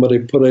by somebody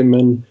putting them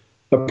in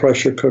a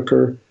pressure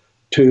cooker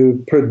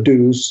to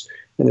produce.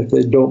 And if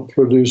they don't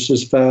produce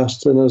as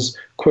fast and as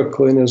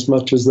quickly and as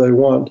much as they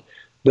want,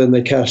 then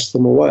they cast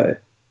them away.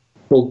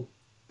 Well,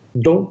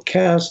 don't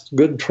cast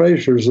good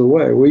treasures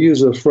away. We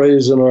use a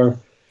phrase in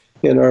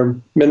our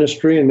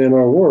ministry and in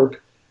our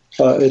work.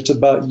 It's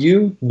about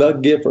you, the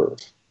giver.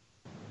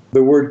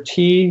 The word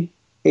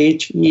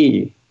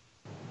T-H-E,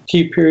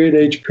 T period,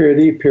 H period,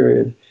 E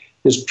period,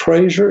 is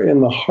treasure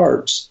in the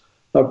hearts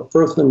of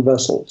earthen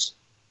vessels.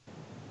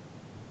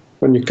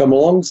 When you come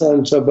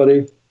alongside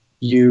somebody,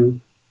 you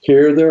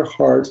hear their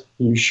heart,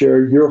 you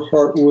share your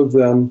heart with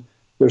them,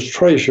 there's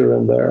treasure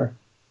in there.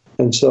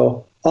 And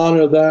so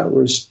honor that,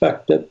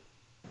 respect it,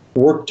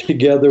 work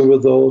together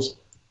with those,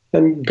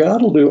 and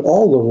God will do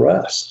all the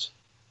rest.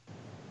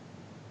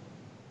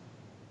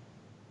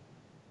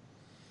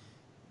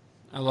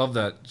 I love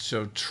that.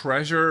 So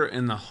treasure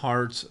in the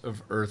hearts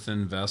of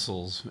earthen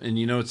vessels. And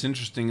you know, it's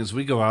interesting as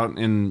we go out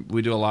and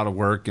we do a lot of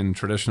work in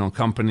traditional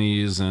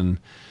companies and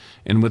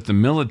with the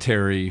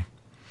military,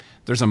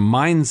 there's a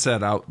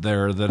mindset out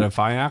there that if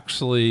I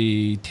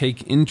actually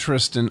take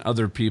interest in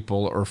other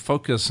people or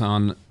focus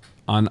on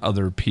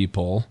other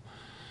people,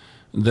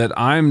 that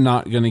I'm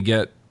not going to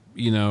get,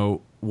 you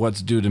know,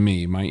 what's due to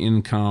me, my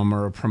income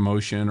or a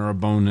promotion or a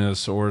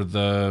bonus or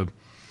the,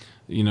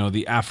 you know,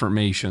 the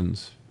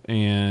affirmations.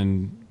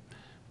 And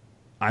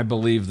I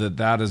believe that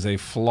that is a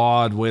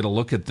flawed way to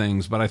look at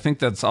things, but I think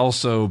that's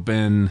also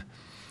been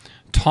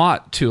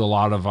taught to a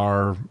lot of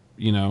our,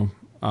 you know,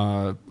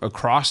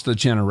 across the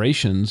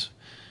generations.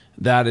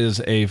 That is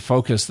a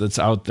focus that's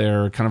out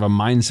there, kind of a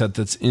mindset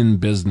that's in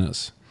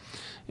business.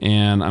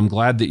 And I'm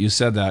glad that you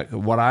said that.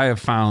 What I have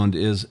found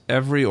is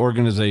every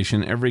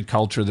organization, every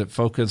culture that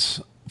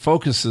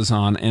focuses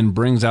on and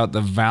brings out the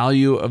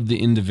value of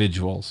the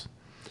individuals,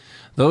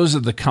 those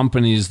are the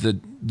companies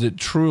that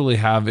truly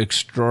have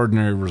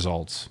extraordinary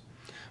results,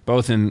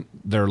 both in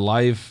their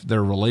life,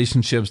 their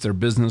relationships, their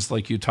business,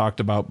 like you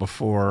talked about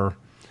before.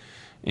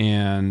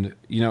 And,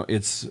 you know,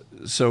 it's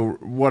so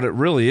what it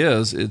really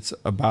is, it's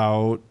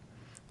about,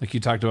 like you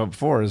talked about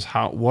before, is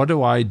what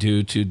do I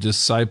do to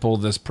disciple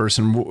this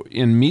person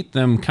and meet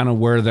them kind of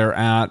where they're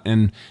at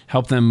and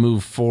help them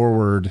move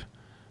forward,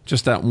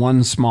 just that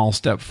one small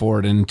step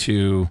forward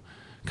into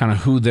kind of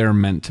who they're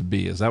meant to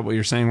be. Is that what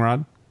you're saying,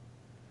 Rod?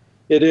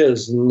 It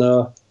is. And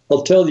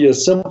I'll tell you a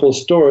simple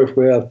story if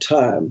we have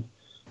time.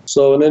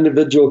 So an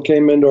individual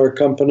came into our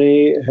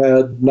company,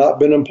 had not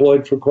been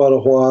employed for quite a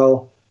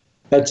while,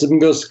 had some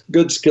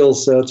good skill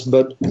sets,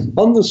 but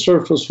on the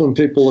surface, when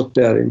people looked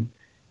at him,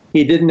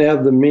 he didn't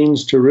have the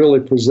means to really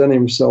present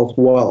himself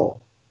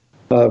well.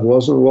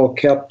 Wasn't well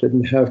kept,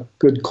 didn't have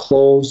good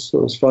clothes, so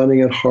I was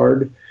finding it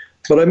hard.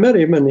 But I met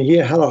him, and he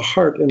had a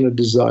heart and a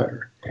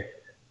desire.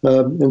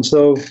 And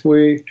so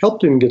we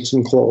helped him get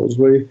some clothes.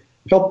 We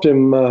helped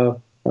him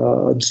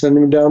send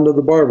him down to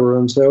the barber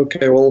and say,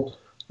 okay, well,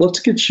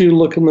 let's get you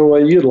looking the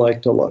way you'd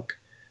like to look,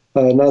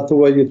 not the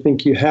way you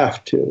think you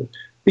have to.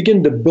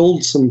 Begin to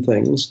build some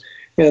things.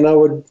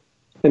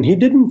 And he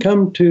didn't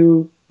come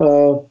to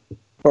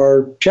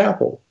our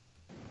chapel.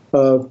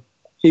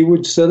 He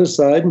would sit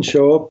aside and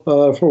show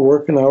up for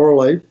work an hour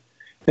late.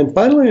 And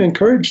finally, I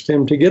encouraged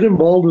him to get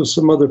involved with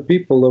some other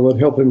people that would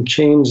help him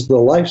change the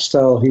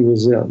lifestyle he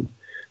was in.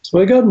 So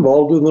I got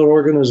involved with an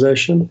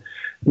organization,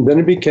 and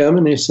then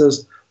he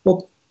says,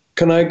 well,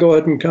 can I go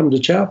ahead and come to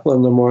chapel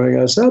in the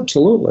morning? I said,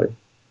 absolutely.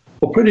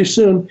 Well, pretty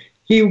soon,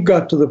 he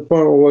got to the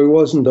point where he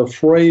wasn't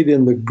afraid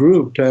in the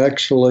group to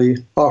actually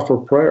offer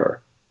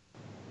prayer.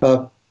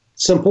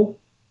 Simple,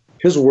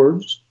 his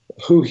words,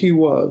 who he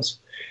was.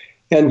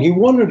 And he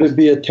wanted to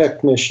be a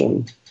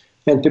technician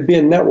and to be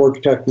a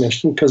network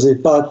technician because he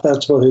thought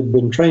that's what he'd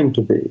been trained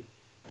to be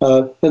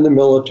in the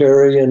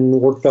military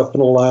and worked up in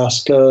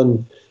Alaska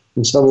and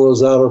some of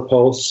those outer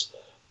posts.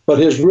 But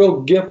his real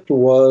gift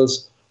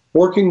was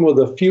working with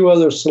a few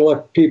other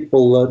select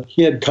people that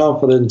he had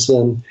confidence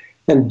in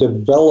and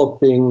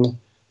developing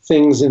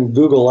things in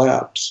Google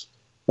Apps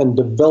and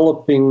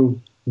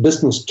developing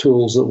business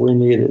tools that we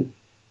needed.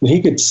 And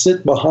he could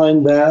sit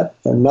behind that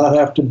and not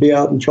have to be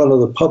out in front of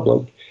the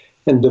public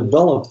and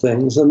develop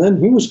things. And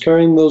then he was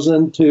carrying those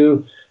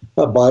into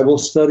a Bible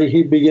study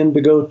he began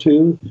to go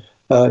to,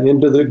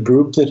 into the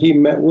group that he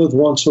met with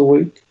once a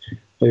week.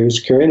 He was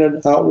carrying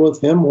it out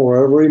with him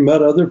wherever he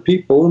met other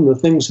people and the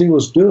things he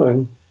was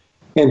doing.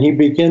 And he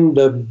began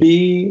to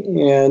be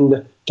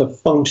and to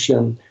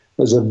function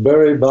as a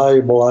very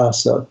valuable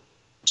asset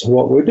to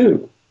what we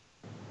do.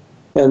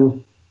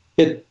 And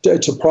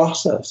it's a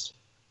process.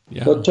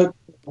 Yeah. So it took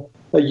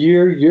a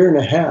year and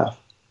a half.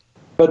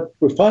 But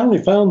we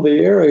finally found the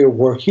area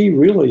where he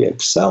really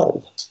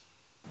excelled.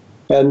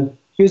 And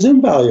he was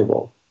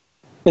invaluable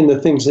in the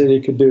things that he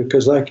could do,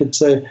 because I could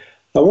say,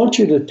 I want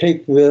you to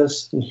take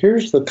this, and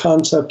here's the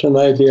concept and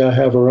idea I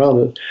have around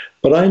it,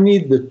 but I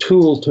need the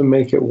tool to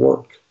make it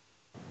work.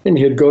 And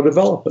he'd go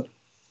develop it.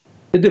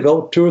 He'd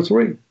develop 2 or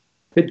 3.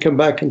 He'd come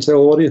back and say,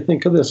 well, what do you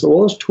think of this?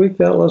 Well, let's tweak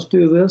that, let's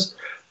do this.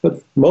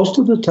 But most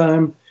of the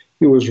time,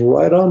 he was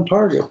right on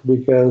target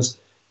because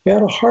he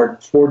had a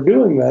heart for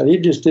doing that. He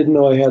just didn't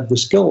know he had the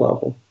skill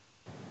level.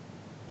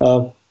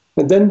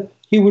 And then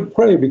he would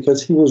pray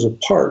because he was a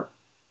part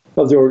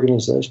of the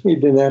organization. He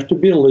didn't have to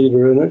be a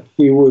leader in it.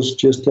 He was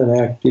just an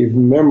active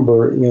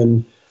member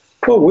in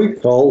what we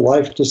call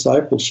life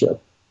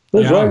discipleship.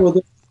 That's right with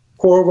the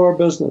core of our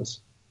business.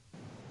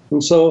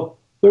 And so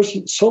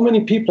there's so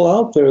many people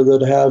out there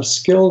that have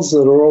skills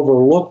that are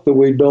overlooked that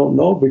we don't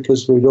know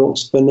because we don't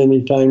spend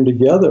any time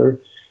together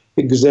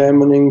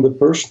examining the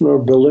person or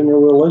building a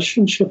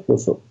relationship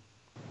with them.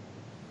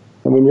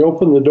 And when you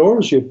open the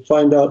doors, you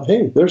find out,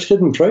 hey, there's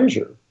hidden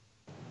treasure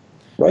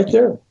right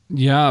there.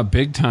 Yeah,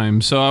 big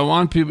time. So I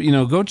want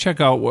people, go check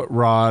out what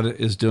Rod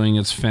is doing.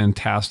 It's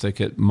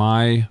fantastic at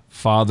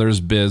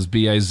myfathersbiz,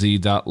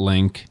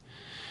 biz.link.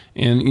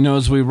 And,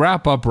 as we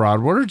wrap up,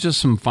 Rod, what are just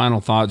some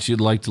final thoughts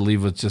you'd like to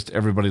leave with just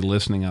everybody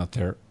listening out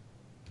there?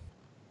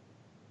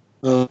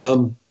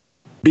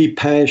 Be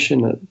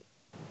passionate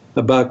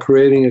about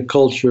creating a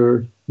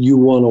culture you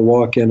want to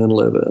walk in and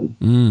live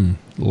in.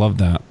 Love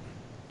that.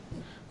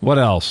 What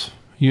else?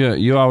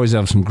 You always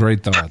have some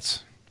great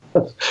thoughts.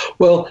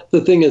 Well,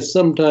 the thing is,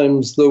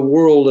 sometimes the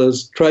world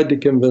has tried to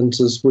convince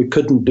us we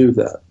couldn't do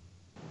that.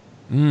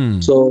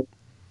 So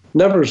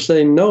never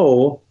say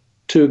no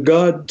to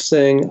God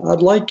saying,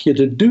 I'd like you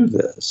to do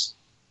this.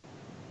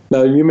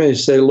 Now, you may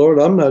say, Lord,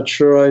 I'm not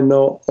sure I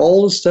know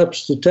all the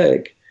steps to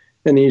take.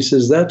 And he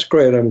says, that's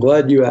great. I'm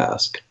glad you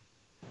asked.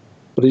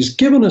 But he's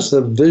given us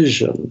a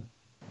vision.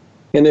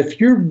 And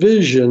if your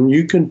vision,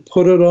 you can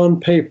put it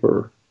on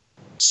paper,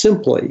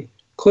 simply,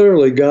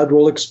 clearly, God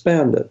will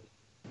expand it.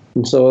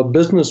 And so a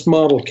business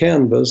model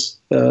canvas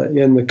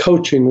in the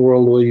coaching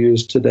world we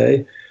use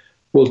today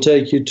will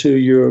take you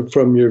to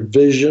from your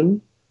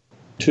vision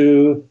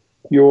to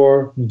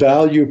your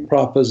value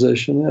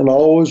proposition. And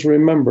always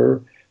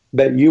remember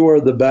that you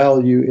are the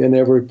value in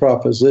every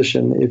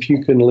proposition. If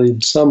you can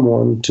lead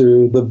someone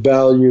to the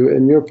value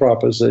in your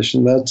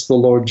proposition, that's the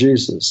Lord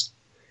Jesus.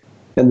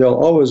 And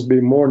there'll always be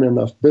more than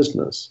enough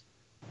business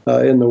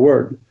in the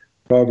Word.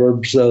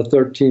 Proverbs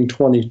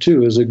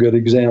 13:22 is a good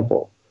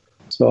example.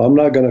 So I'm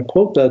not going to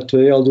quote that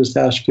to you. I'll just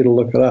ask you to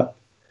look it up.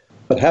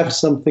 But have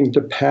something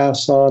to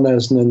pass on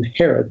as an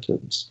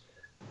inheritance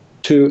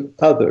to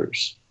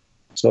others.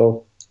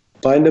 So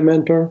find a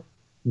mentor,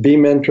 be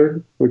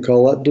mentored. We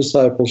call that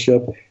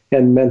discipleship.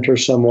 And mentor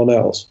someone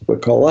else. We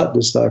call that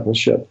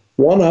discipleship.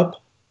 One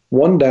up,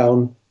 one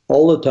down,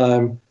 all the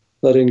time,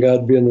 letting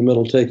God be in the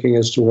middle, taking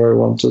us to where he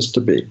wants us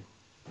to be.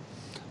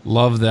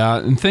 Love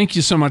that. And thank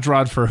you so much,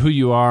 Rod, for who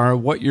you are,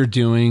 what you're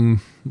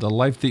doing, the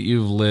life that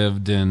you've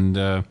lived. And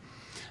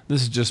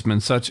this has just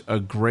been such a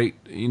great,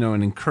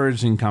 an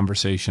encouraging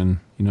conversation.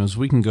 As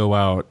we can go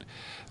out,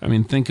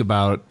 think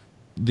about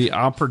the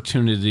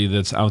opportunity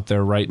that's out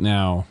there right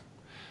now.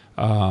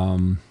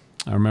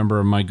 I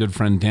remember my good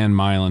friend Dan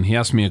Milan, he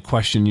asked me a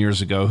question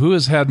years ago, who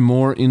has had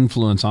more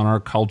influence on our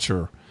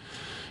culture?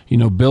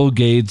 Bill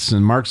Gates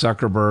and Mark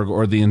Zuckerberg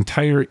or the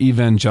entire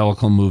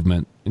evangelical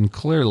movement? And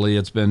clearly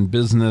it's been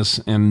business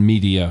and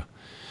media.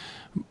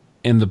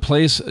 And the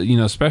place,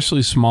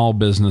 especially small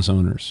business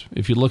owners,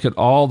 if you look at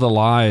all the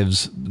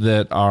lives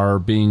that are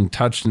being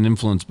touched and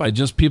influenced by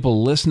just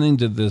people listening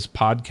to this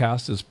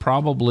podcast, is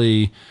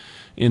probably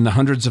in the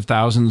hundreds of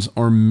thousands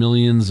or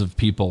millions of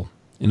people.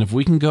 And if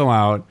we can go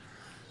out,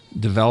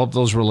 develop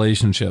those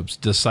relationships,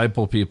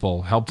 disciple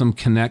people, help them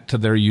connect to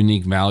their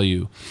unique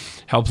value,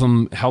 help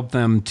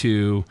them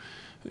to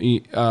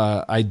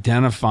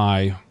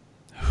identify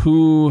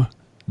who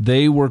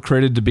they were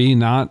created to be,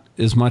 not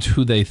as much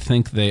who they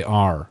think they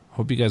are.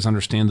 Hope you guys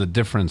understand the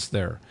difference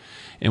there.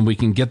 And we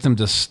can get them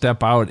to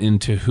step out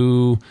into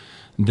who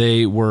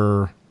they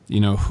were,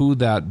 who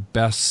that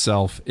best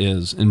self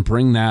is, and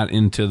bring that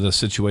into the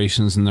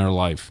situations in their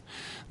life.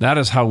 That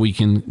is how we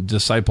can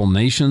disciple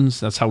nations.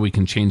 That's how we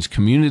can change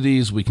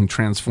communities. We can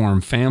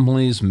transform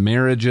families,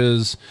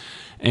 marriages,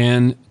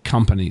 and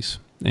companies.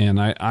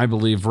 And I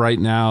believe right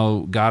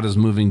now God is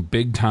moving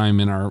big time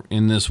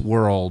in this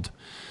world.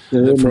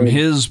 From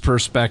his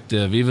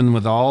perspective, even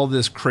with all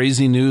this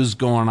crazy news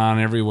going on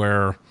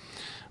everywhere,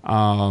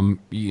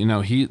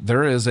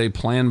 there is a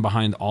plan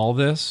behind all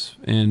this,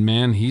 and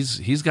man,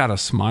 he's got a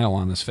smile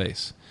on his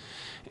face.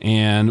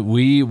 And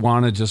we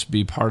want to just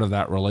be part of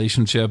that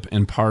relationship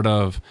and part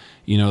of,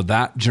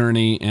 that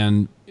journey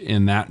and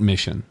in that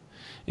mission.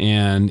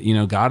 And,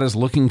 God is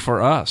looking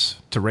for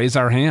us to raise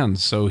our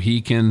hands so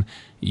he can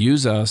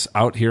use us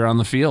out here on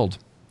the field.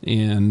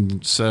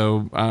 And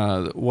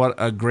so what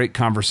a great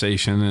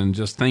conversation. And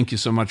just thank you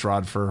so much,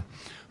 Rod, for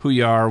who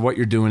you are, what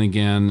you're doing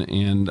again,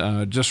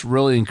 and just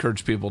really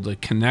encourage people to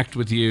connect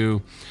with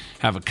you,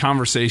 have a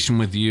conversation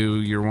with you.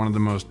 You're one of the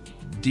most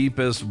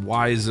deepest,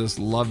 wisest,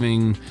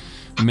 loving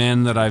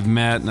men that I've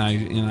met,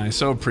 and I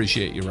so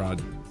appreciate you,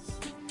 Rod.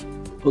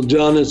 Well,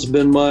 John, it's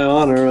been my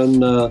honor,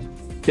 and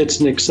it's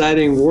an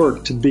exciting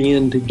work to be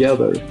in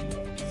together.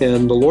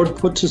 And the Lord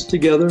puts us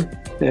together,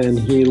 and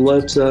he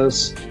lets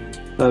us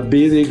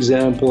be the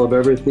example of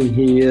everything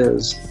he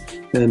is.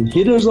 And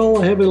he does all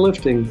the heavy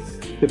lifting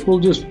if we'll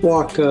just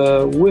walk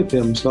with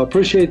him. So I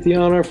appreciate the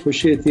honor,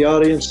 appreciate the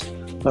audience.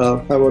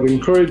 I would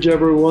encourage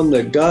everyone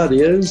that God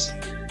is,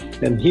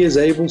 and he is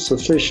able,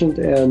 sufficient,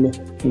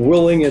 and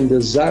willing and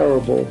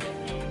desirable,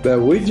 that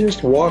we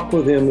just walk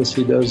with him as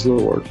he does the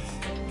work.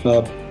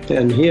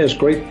 And he has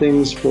great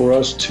things for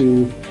us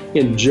to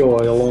enjoy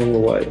along the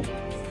way.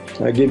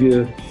 I give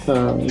you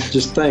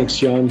just thanks,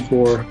 John,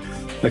 for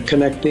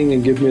connecting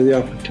and giving me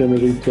the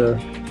opportunity to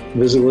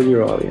visit with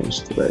your audience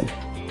today.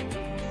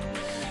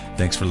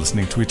 Thanks for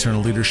listening to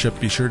Eternal Leadership.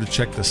 Be sure to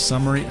check the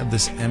summary of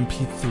this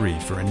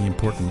MP3 for any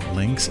important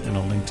links and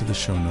a link to the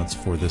show notes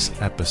for this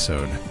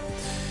episode.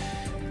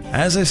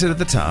 As I said at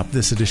the top,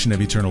 this edition of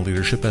Eternal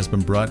Leadership has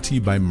been brought to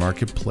you by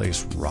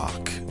Marketplace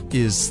Rock.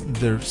 Is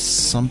there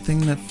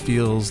something that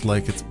feels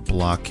like it's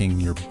blocking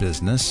your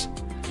business?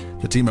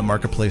 The team at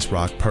Marketplace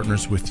Rock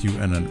partners with you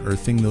in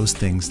unearthing those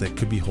things that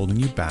could be holding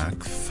you back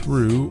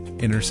through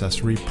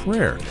intercessory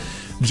prayer.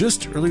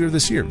 Just earlier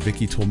this year,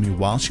 Vicki told me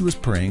while she was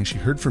praying, she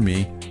heard from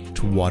me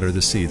to water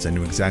the seeds. I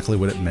knew exactly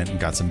what it meant and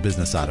got some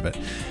business out of it.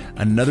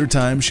 Another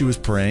time she was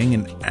praying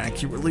and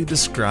accurately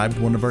described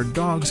one of our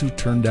dogs who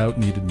turned out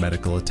needed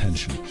medical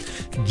attention.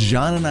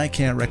 John and I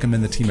can't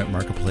recommend the team at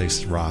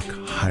Marketplace Rock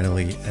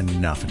highly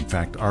enough. In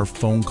fact, our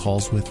phone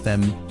calls with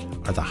them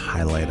are the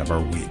highlight of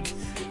our week.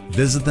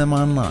 Visit them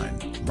online,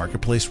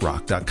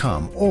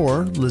 marketplacerock.com,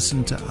 or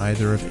listen to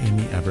either of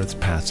Amy Everett's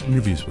past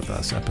interviews with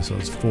us,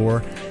 episodes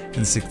 4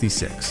 and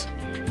 66,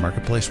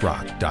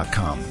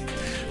 marketplacerock.com.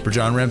 For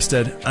John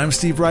Remstead, I'm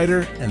Steve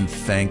Ryder, and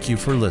thank you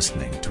for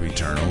listening to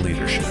Eternal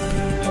Leadership.